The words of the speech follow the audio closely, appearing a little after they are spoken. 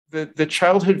The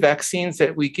childhood vaccines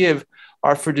that we give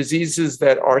are for diseases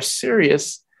that are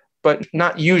serious, but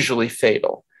not usually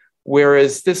fatal.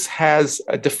 Whereas this has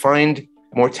a defined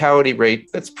mortality rate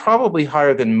that's probably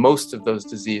higher than most of those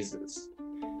diseases.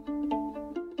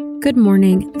 Good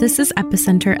morning. This is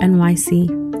Epicenter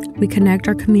NYC. We connect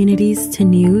our communities to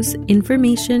news,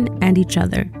 information, and each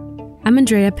other. I'm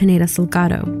Andrea Pineda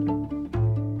Salgado.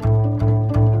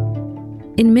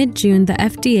 In mid-June, the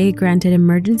FDA granted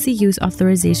emergency use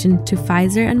authorization to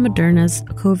Pfizer and Moderna's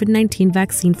COVID-19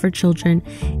 vaccine for children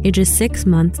ages 6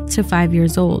 months to 5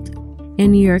 years old.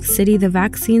 In New York City, the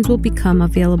vaccines will become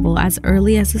available as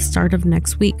early as the start of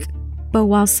next week. But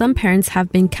while some parents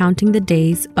have been counting the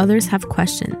days, others have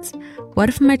questions. What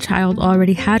if my child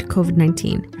already had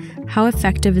COVID-19? How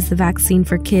effective is the vaccine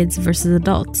for kids versus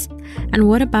adults? And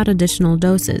what about additional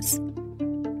doses?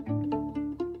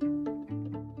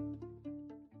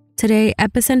 Today,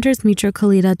 Epicenter's Mitra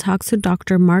Kalita talks to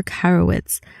Dr. Mark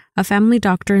Harowitz, a family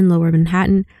doctor in Lower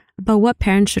Manhattan, about what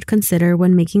parents should consider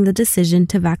when making the decision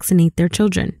to vaccinate their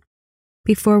children.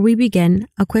 Before we begin,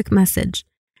 a quick message.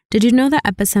 Did you know that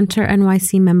Epicenter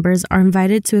NYC members are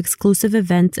invited to exclusive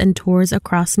events and tours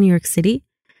across New York City?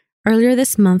 Earlier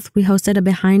this month, we hosted a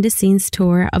behind-the-scenes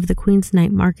tour of the Queens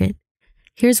Night Market.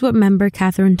 Here's what member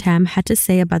Catherine Tam had to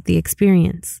say about the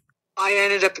experience. I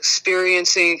ended up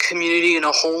experiencing community in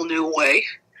a whole new way.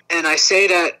 And I say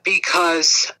that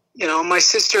because, my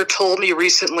sister told me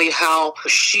recently how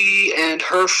she and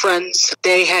her friends,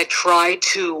 they had tried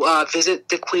to visit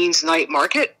the Queens Night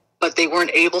Market, but they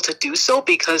weren't able to do so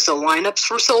because the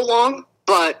lineups were so long.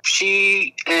 But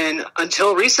she, and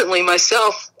until recently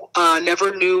myself,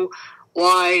 never knew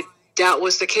why that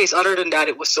was the case. Other than that,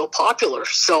 it was so popular.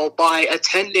 So by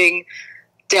attending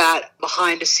that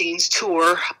behind-the-scenes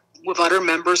tour with other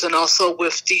members and also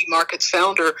with the market's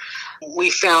founder,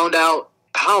 we found out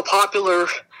how popular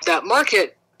that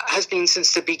market has been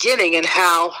since the beginning, and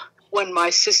how when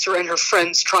my sister and her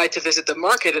friends tried to visit the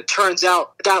market, it turns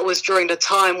out that was during the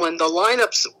time when the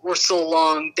lineups were so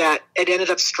long that it ended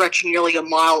up stretching nearly a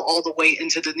mile all the way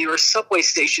into the nearest subway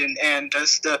station. And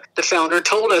as the founder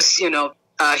told us, he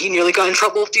nearly got in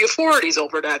trouble with the authorities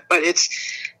over that. But it's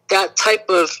that type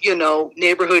of,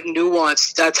 neighborhood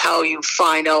nuance. That's how you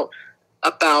find out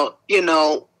about,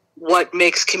 what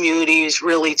makes communities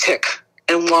really tick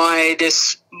and why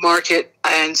this market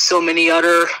and so many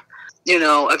other,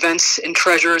 events and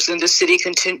treasures in the city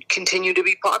continue to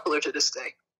be popular to this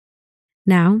day.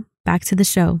 Now, back to the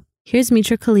show. Here's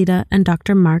Mitra Kalita and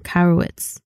Dr. Mark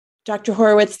Harowitz. Dr.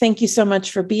 Horowitz, thank you so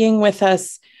much for being with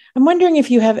us. I'm wondering if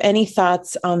you have any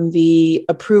thoughts on the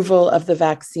approval of the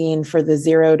vaccine for the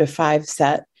 0 to 5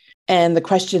 set. And the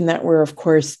question that we're, of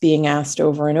course, being asked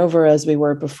over and over, as we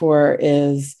were before,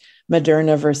 is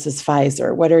Moderna versus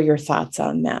Pfizer. What are your thoughts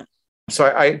on that? So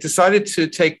I decided to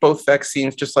take both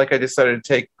vaccines, just like I decided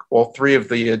to take all 3 of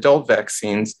the adult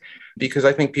vaccines, because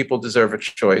I think people deserve a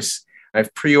choice.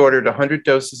 I've pre-ordered 100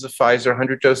 doses of Pfizer,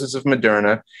 100 doses of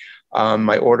Moderna.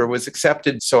 My order was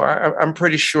accepted, so I'm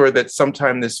pretty sure that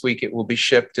sometime this week it will be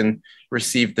shipped and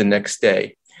received the next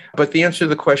day. But the answer to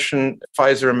the question,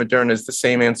 Pfizer and Moderna, is the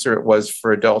same answer it was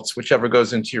for adults. Whichever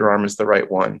goes into your arm is the right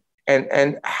one.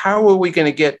 And how are we going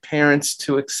to get parents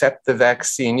to accept the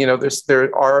vaccine?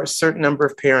 There are a certain number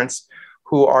of parents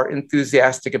who are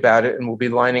enthusiastic about it and will be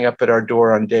lining up at our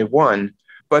door on day one.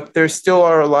 But there still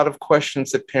are a lot of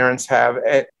questions that parents have.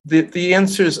 The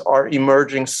answers are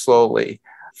emerging slowly.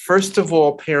 First of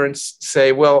all, parents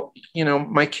say, well,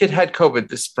 my kid had COVID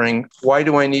this spring. Why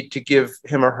do I need to give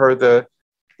him or her the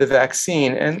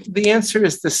vaccine? And the answer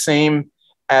is the same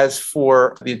as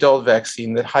for the adult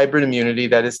vaccine, that hybrid immunity,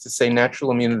 that is to say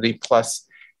natural immunity plus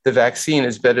the vaccine,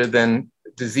 is better than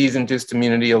disease-induced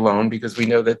immunity alone, because we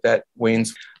know that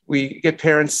wanes. We get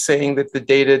parents saying that the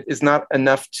data is not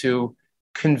enough to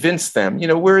convince them.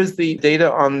 Whereas the data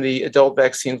on the adult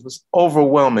vaccines was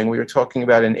overwhelming. We were talking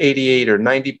about an 88 or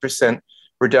 90%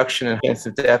 reduction in chance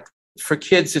of death. For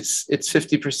kids, it's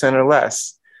 50% or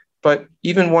less. But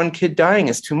even one kid dying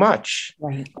is too much.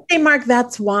 Right. Hey, Mark,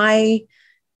 that's why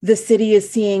the city is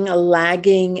seeing a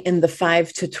lagging in the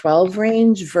 5 to 12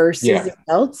 range versus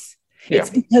adults. Yeah. It's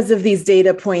because of these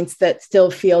data points that still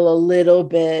feel a little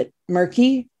bit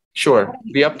murky. Sure.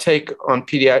 The uptake on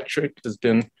pediatric has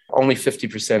been only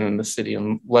 50% in the city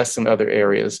and less in other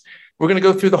areas. We're going to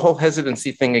go through the whole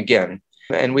hesitancy thing again.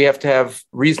 And we have to have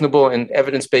reasonable and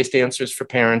evidence-based answers for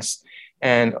parents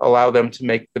and allow them to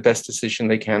make the best decision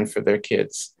they can for their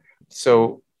kids.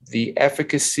 So the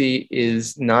efficacy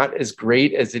is not as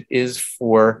great as it is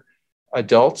for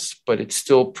adults, but it's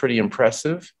still pretty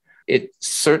impressive. It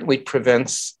certainly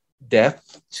prevents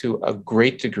death to a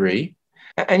great degree.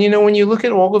 And, when you look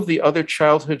at all of the other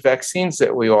childhood vaccines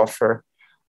that we offer,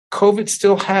 COVID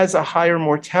still has a higher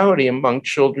mortality among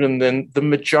children than the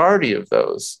majority of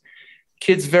those.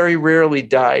 Kids very rarely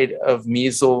died of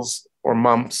measles or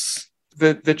mumps.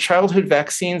 The childhood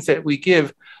vaccines that we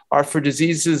give are for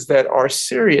diseases that are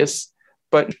serious,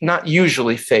 but not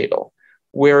usually fatal.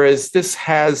 Whereas this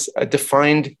has a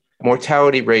defined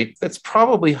mortality rate that's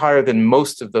probably higher than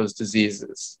most of those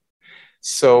diseases.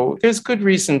 So there's good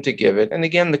reason to give it. And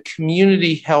again, the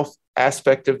community health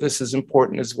aspect of this is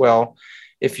important as well.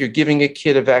 If you're giving a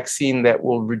kid a vaccine that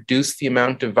will reduce the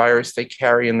amount of virus they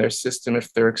carry in their system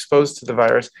if they're exposed to the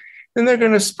virus, then they're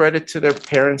going to spread it to their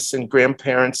parents and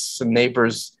grandparents and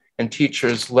neighbors and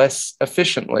teachers less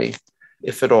efficiently,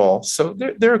 if at all. So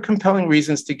there are compelling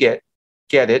reasons to get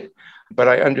it, but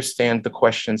I understand the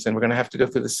questions, and we're going to have to go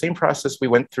through the same process we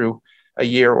went through a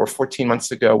year or 14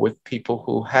 months ago with people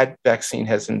who had vaccine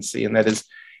hesitancy, and that is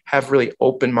have really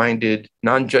open-minded,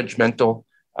 non-judgmental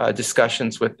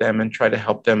discussions with them and try to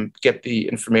help them get the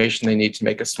information they need to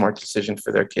make a smart decision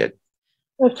for their kid.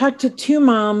 I've talked to two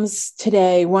moms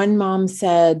today. One mom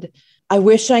said, I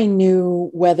wish I knew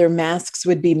whether masks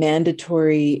would be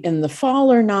mandatory in the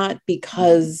fall or not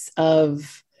because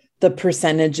of the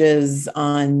percentages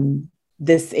on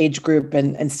this age group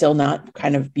and still not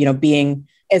kind of, being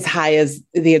as high as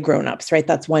the grown-ups, right?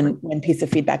 That's one piece of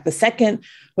feedback. The second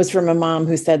was from a mom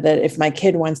who said that if my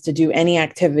kid wants to do any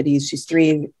activities, she's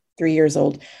three years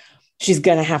old, she's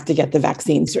going to have to get the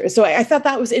vaccine. So I thought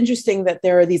that was interesting that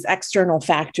there are these external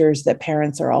factors that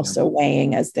parents are also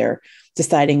weighing as they're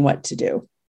deciding what to do.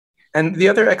 And the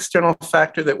other external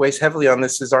factor that weighs heavily on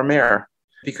this is our mayor,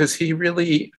 because he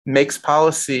really makes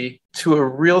policy to a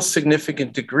real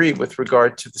significant degree with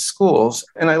regard to the schools.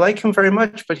 And I like him very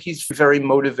much, but he's very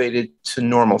motivated to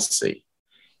normalcy.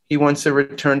 He wants a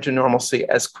return to normalcy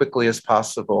as quickly as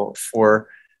possible for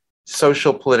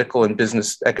social, political, and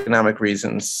business economic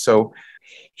reasons. So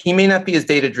he may not be as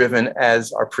data-driven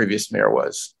as our previous mayor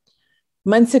was.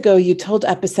 Months ago, you told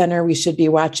Epicenter we should be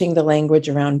watching the language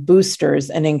around boosters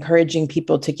and encouraging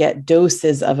people to get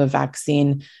doses of a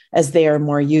vaccine as they are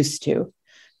more used to.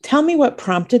 Tell me what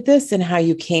prompted this and how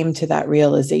you came to that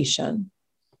realization.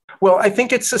 Well, I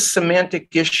think it's a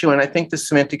semantic issue, and I think the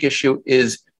semantic issue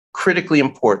is critically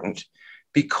important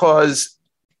because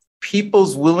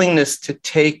people's willingness to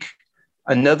take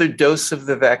another dose of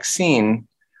the vaccine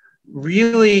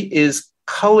really is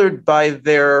colored by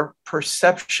their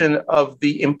perception of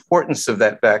the importance of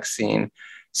that vaccine.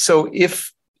 So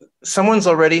if someone's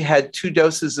already had 2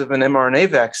 doses of an mRNA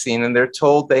vaccine and they're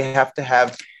told they have to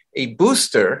have a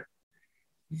booster,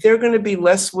 they're going to be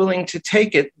less willing to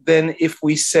take it than if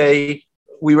we say,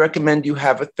 we recommend you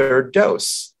have a 3rd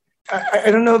dose.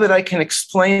 I don't know that I can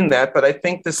explain that, but I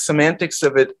think the semantics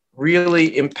of it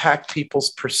really impact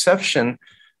people's perception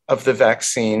of the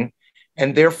vaccine.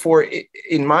 And therefore,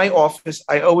 in my office,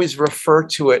 I always refer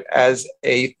to it as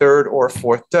a 3rd or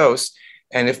 4th dose.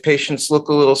 And if patients look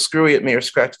a little screwy at me or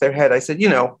scratch their head, I said,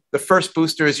 the first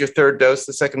booster is your 3rd dose,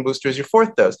 the second booster is your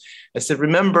 4th dose. I said,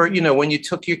 remember, when you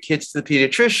took your kids to the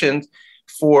pediatrician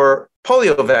for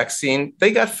polio vaccine,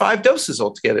 they got 5 doses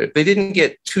altogether. They didn't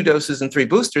get 2 doses and 3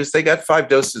 boosters. They got 5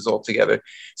 doses altogether.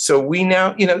 So we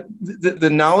now, the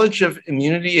knowledge of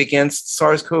immunity against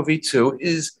SARS-CoV-2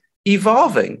 is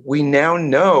evolving. We now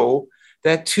know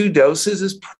that 2 doses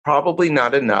is probably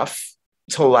not enough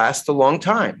to last a long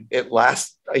time. It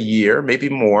lasts a year, maybe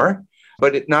more,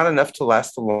 but it's not enough to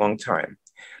last a long time.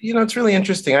 It's really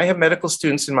interesting. I have medical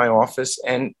students in my office,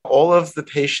 and all of the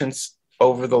patients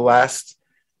over the last,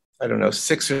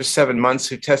 6 or 7 months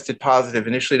who tested positive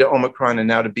initially to Omicron and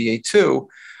now to BA2,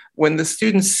 when the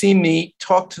students see me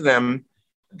talk to them,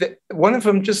 one of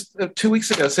them just 2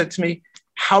 weeks ago said to me,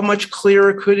 how much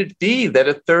clearer could it be that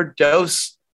a 3rd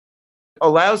dose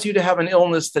allows you to have an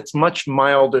illness that's much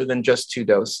milder than just 2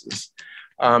 doses?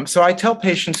 So I tell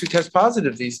patients who test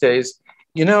positive these days,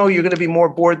 you're going to be more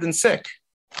bored than sick.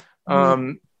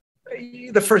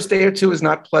 The first day or 2 is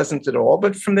not pleasant at all,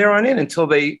 but from there on in, until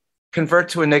they convert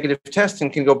to a negative test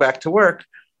and can go back to work,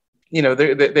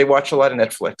 they watch a lot of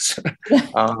Netflix.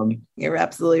 You're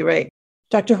absolutely right.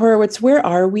 Dr. Horowitz, where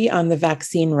are we on the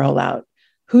vaccine rollout?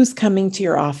 Who's coming to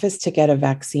your office to get a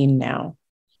vaccine now?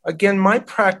 Again, my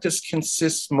practice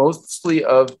consists mostly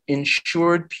of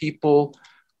insured people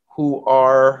who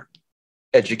are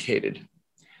educated.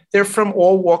 They're from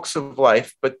all walks of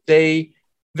life, but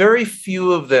very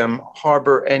few of them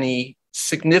harbor any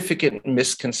significant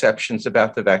misconceptions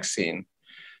about the vaccine.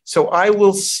 So I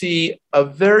will see a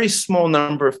very small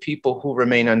number of people who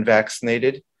remain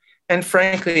unvaccinated, and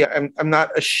frankly, I'm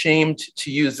not ashamed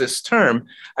to use this term,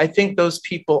 I think those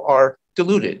people are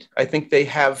deluded. I think they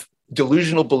have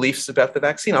delusional beliefs about the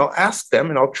vaccine. I'll ask them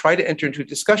and I'll try to enter into a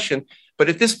discussion. But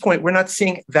at this point, we're not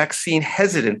seeing vaccine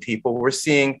hesitant people. We're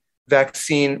seeing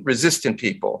vaccine resistant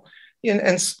people.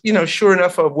 And sure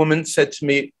enough, a woman said to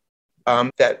me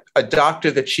that a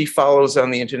doctor that she follows on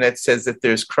the internet says that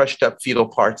there's crushed up fetal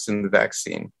parts in the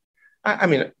vaccine. I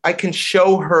mean, I can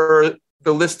show her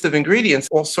the list of ingredients,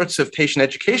 all sorts of patient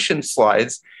education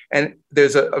slides, and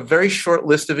there's a very short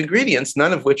list of ingredients,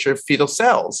 none of which are fetal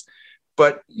cells.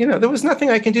 But, there was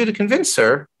nothing I can do to convince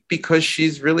her because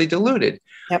she's really deluded.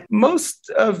 Yep.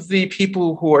 Most of the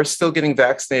people who are still getting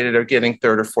vaccinated are getting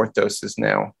third or fourth doses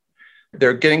now.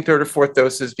 They're getting third or fourth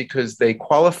doses because they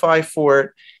qualify for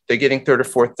it. They're getting third or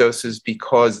fourth doses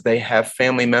because they have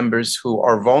family members who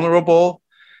are vulnerable.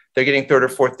 They're getting third or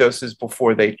fourth doses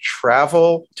before they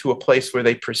travel to a place where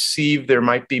they perceive there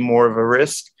might be more of a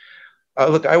risk.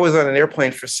 Look, I was on an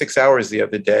airplane for 6 hours the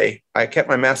other day. I kept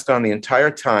my mask on the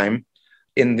entire time.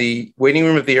 In the waiting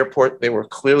room of the airport, there were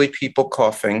clearly people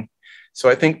coughing. So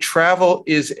I think travel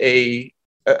is a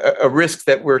risk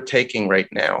that we're taking right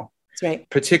now. That's right.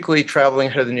 Particularly traveling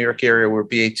out of the New York area where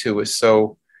BA2 is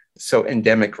so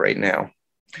endemic right now.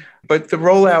 But the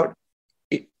rollout,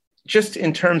 just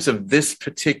in terms of this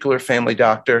particular family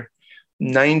doctor,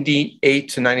 98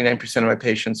 to 99% of my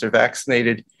patients are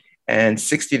vaccinated, and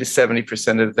 60 to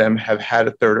 70% of them have had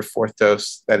a third or fourth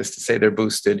dose. That is to say, they're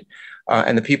boosted.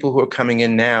 And the people who are coming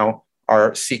in now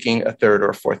are seeking a third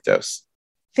or fourth dose.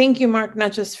 Thank you, Mark,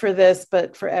 not just for this,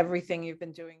 but for everything you've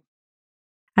been doing.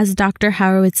 As Dr.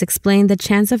 Horowitz explained, the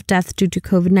chance of death due to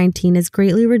COVID-19 is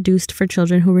greatly reduced for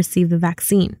children who receive the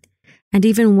vaccine. And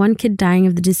even one kid dying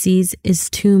of the disease is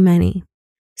too many.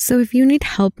 So if you need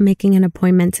help making an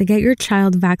appointment to get your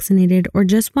child vaccinated or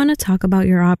just want to talk about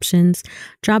your options,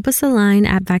 drop us a line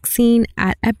at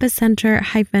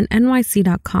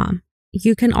vaccine@epicenter-nyc.com.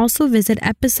 You can also visit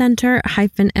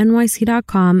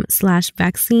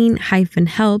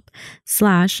epicenter-nyc.com/vaccine-help/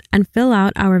 and fill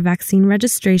out our vaccine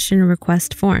registration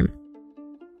request form.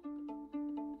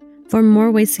 For more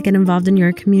ways to get involved in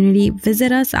your community,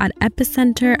 visit us at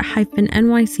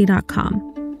epicenter-nyc.com.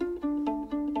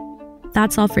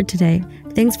 That's all for today.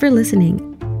 Thanks for listening.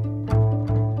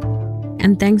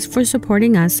 And thanks for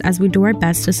supporting us as we do our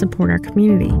best to support our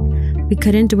community. We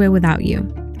couldn't do it without you.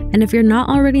 And if you're not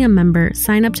already a member,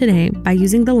 sign up today by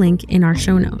using the link in our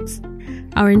show notes.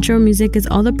 Our intro music is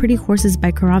All the Pretty Horses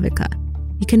by Karavika.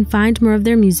 You can find more of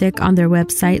their music on their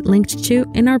website linked to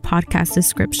in our podcast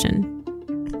description.